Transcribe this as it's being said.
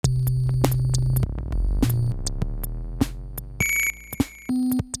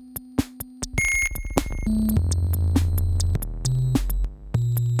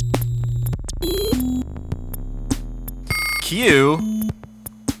Q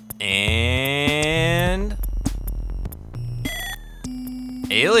and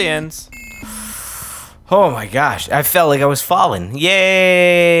aliens. Oh my gosh, I felt like I was falling.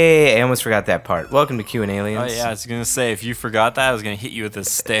 Yay! I almost forgot that part. Welcome to Q and Aliens. Oh yeah, I was gonna say if you forgot that, I was gonna hit you with a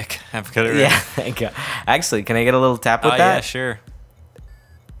stick. I've got it ready. Yeah, thank you. Actually, can I get a little tap with Oh that? yeah, sure.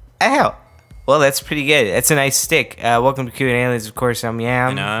 Ow! Well, that's pretty good. That's a nice stick. Welcome to Q and Aliens. Of course, I'm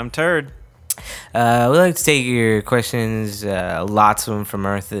Yam. And I'm Turd. We like to take your questions, lots of them from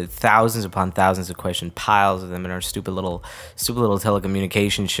Earth, thousands upon thousands of questions, piles of them in our stupid little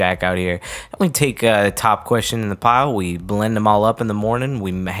telecommunication shack out here. And we take the top question in the pile, we blend them all up in the morning,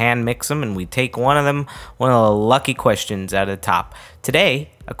 we hand mix them, and we take one of the lucky questions out of the top.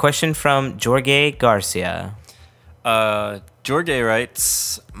 Today, a question from Jorge Garcia. Jorge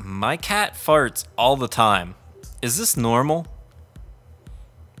writes, "My cat farts all the time. Is this normal?"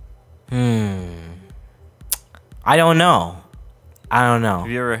 I don't know. Have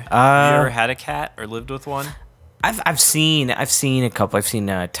you ever had a cat or lived with one? I've seen a couple. I've seen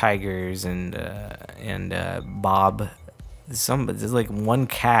tigers and Bob. There's like one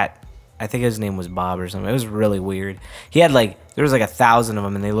cat. I think his name was Bob or something. It was really weird. He had there was like 1,000 of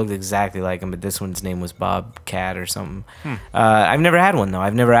them, and they looked exactly like him. But this one's name was Bob Cat or something. I've never had one though.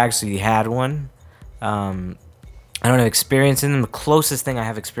 I've never actually had one. I don't have experience in them. The closest thing I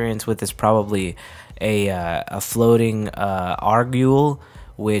have experience with is probably a floating argul,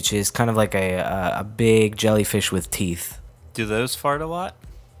 which is kind of like a big jellyfish with teeth. Do those fart a lot?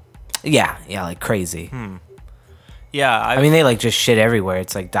 Yeah, like crazy. Yeah, I mean, they like just shit everywhere.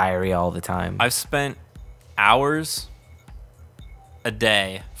 It's like diarrhea all the time. I've spent hours a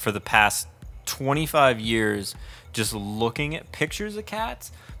day for the past 25 years just looking at pictures of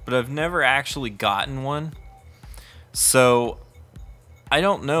cats, but I've never actually gotten one. So I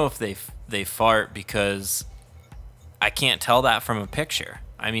don't know if they fart because I can't tell that from a picture.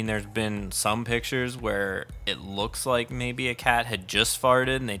 I mean, there's been some pictures where it looks like maybe a cat had just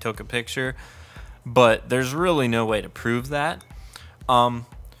farted and they took a picture, but there's really no way to prove that.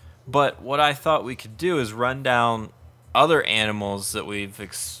 But what I thought we could do is run down other animals that we've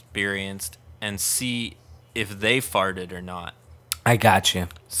experienced and see if they farted or not. I got you.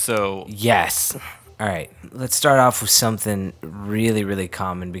 So Yes. All right. Let's start off with something really, really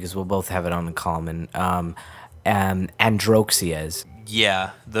common because we'll both have it on in common. Androxias. yeah,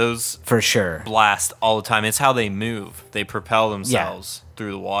 those For sure. blast all the time. It's how they move. They propel themselves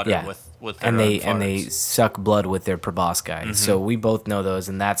through the water Yeah. with their And own they farts. suck blood with their proboscis. So we both know those,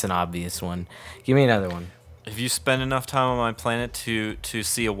 and that's an obvious one. Give me another one. If you spend enough time on my planet to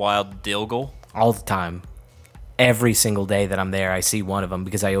see a wild dilgle, All the time. Every single day that I'm there, I see one of them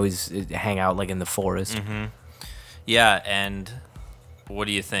because I always hang out like in the forest. yeah, and what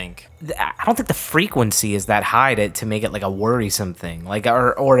do you think? I don't think the frequency is that high to make it like a worrisome thing. Like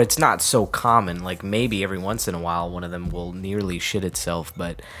or it's not so common. Like maybe every once in a while one of them will nearly shit itself,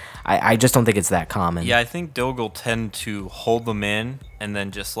 but I just don't think it's that common. Yeah, I think dilgle tend to hold them in and then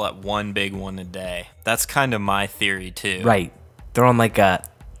just let one big one a day. That's kind of my theory too. Right. They're on like a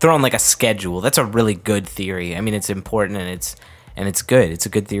schedule. That's a really good theory. I mean, it's important and it's good. It's a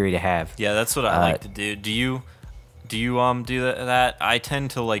good theory to have. Yeah, that's what I like to do. Do you do that? I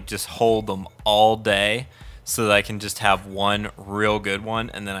tend to like just hold them all day so that I can just have one real good one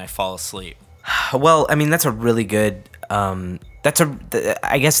and then I fall asleep. Well, I mean, that's a really good. I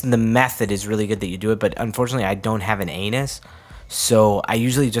guess the method is really good that you do it, but unfortunately, I don't have an anus, so I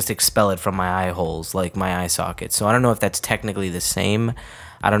usually just expel it from my eye holes, like my eye socket. So I don't know if that's technically the same.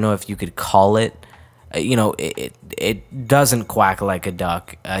 I don't know if you could call it. It doesn't quack like a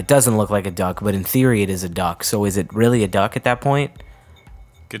duck. It doesn't look like a duck, but in theory, it is a duck. So is it really a duck at that point?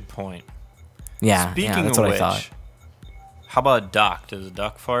 Good point. Yeah. Speaking that's of what which, I thought. how about a duck? Does a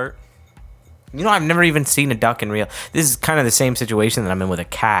duck fart? I've never even seen a duck in real. This is kind of the same situation that I'm in with a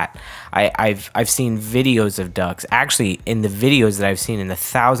cat. I've seen videos of ducks. Actually, in the videos that I've seen, in the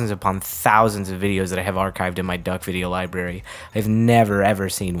thousands upon thousands of videos that I have archived in my duck video library, I've never ever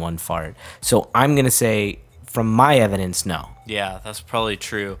seen one fart. So I'm gonna say, from my evidence, no. Yeah, that's probably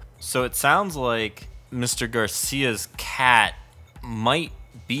true. So it sounds like Mr. Garcia's cat might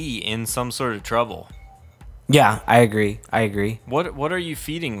be in some sort of trouble. Yeah, I agree. What are you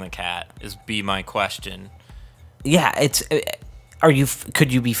feeding the cat? Is be my question. Yeah, it's.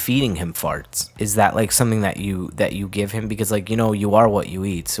 Could you be feeding him farts? Is that like something that you give him? Because you are what you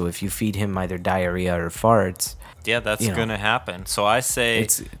eat. So if you feed him either diarrhea or farts, Yeah, that's gonna happen. So I say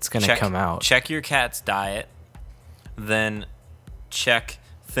it's gonna come out. Check your cat's diet, then check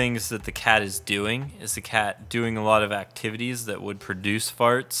things that the cat is doing. Is the cat doing a lot of activities that would produce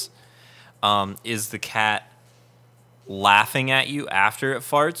farts? Is the cat laughing at you after it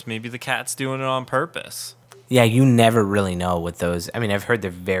farts, maybe the cat's doing it on purpose. Yeah, you never really know with those. I mean, I've heard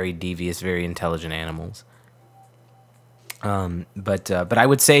they're very devious, very intelligent animals. But I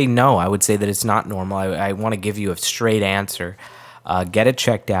would say no. I would say that it's not normal. I want to give you a straight answer. Get it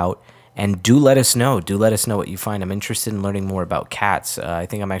checked out, and do let us know. Do let us know what you find. I'm interested in learning more about cats. I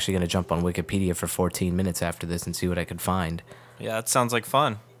think I'm actually going to jump on Wikipedia for 14 minutes after this and see what I could find. Yeah, that sounds like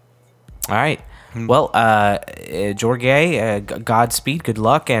fun. All right. Well, Jorge, Godspeed, good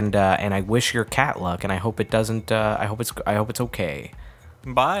luck, and I wish your cat luck, and I hope it doesn't. I hope it's okay.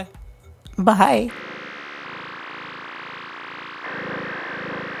 Bye. Bye.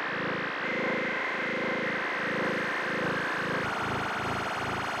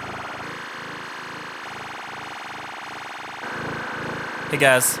 Hey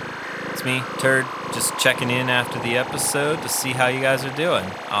guys, it's me, Turd, just checking in after the episode to see how you guys are doing.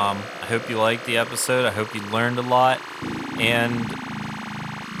 I hope you liked the episode. I hope you learned a lot. And,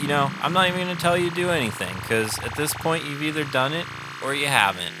 I'm not even going to tell you to do anything, because at this point you've either done it or you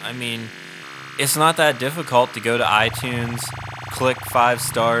haven't. I mean, it's not that difficult to go to iTunes, click 5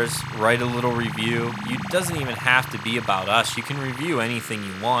 stars, write a little review. It doesn't even have to be about us. You can review anything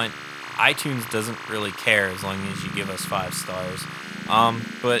you want. iTunes doesn't really care as long as you give us 5 stars.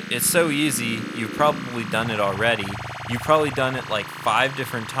 But it's so easy. You've probably done it already. You've probably done it like 5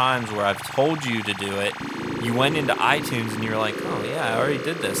 different times where I've told you to do it. You went into iTunes and you're like, oh yeah, I already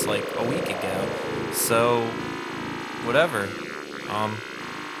did this like a week ago. So, whatever.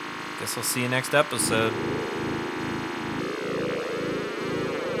 Guess I'll see you next episode.